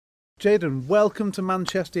Jadon, welcome to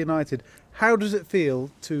Manchester United. How does it feel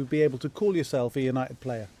to be able to call yourself a United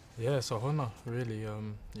player? Yeah, it's a honour, really.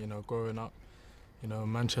 Growing up,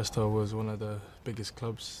 Manchester was one of the biggest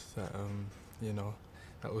clubs that,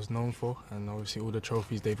 that was known for, and obviously all the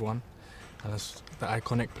trophies they've won, and it's the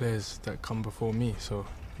iconic players that come before me. So,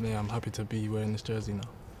 yeah, I'm happy to be wearing this jersey now.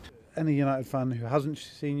 Any United fan who hasn't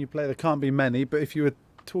seen you play, there can't be many, but if you were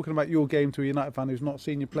talking about your game to a United fan who's not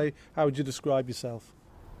seen you play, how would you describe yourself?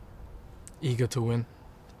 Eager to win,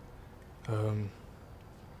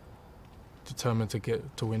 determined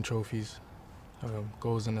to win trophies,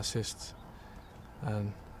 goals and assists,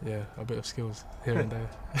 and yeah, a bit of skills here and there.